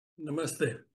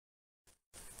Namaste.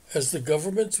 As the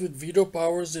governments with veto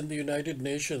powers in the United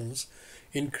Nations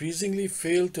increasingly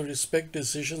fail to respect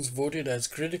decisions voted as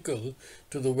critical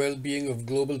to the well being of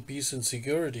global peace and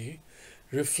security,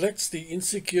 reflects the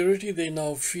insecurity they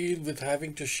now feel with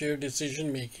having to share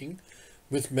decision making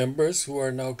with members who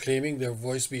are now claiming their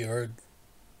voice be heard.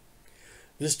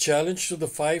 This challenge to the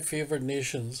five favored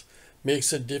nations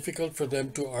makes it difficult for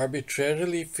them to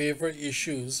arbitrarily favor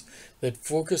issues that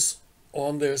focus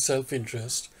on their self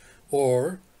interest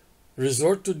or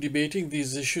resort to debating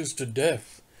these issues to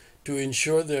death to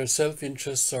ensure their self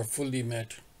interests are fully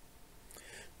met.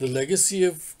 The legacy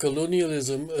of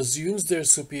colonialism assumes their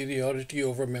superiority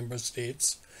over member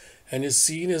states and is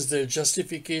seen as their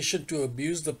justification to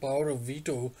abuse the power of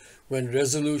veto when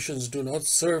resolutions do not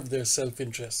serve their self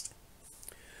interest.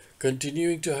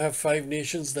 Continuing to have five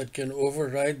nations that can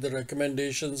override the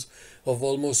recommendations of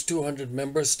almost 200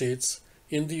 member states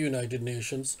in the United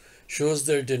Nations shows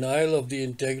their denial of the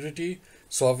integrity,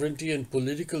 sovereignty, and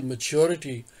political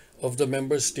maturity of the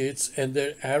member states and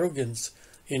their arrogance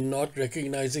in not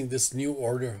recognizing this new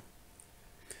order.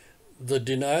 The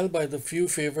denial by the few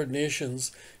favored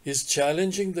nations is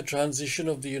challenging the transition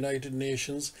of the United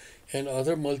Nations and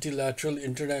other multilateral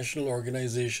international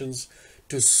organizations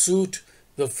to suit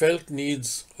the felt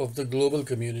needs of the global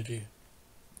community.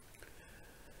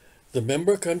 The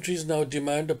member countries now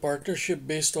demand a partnership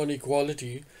based on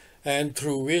equality and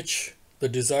through which the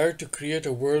desire to create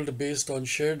a world based on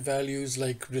shared values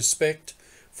like respect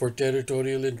for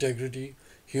territorial integrity,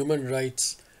 human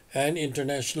rights, and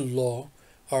international law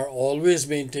are always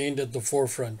maintained at the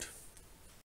forefront.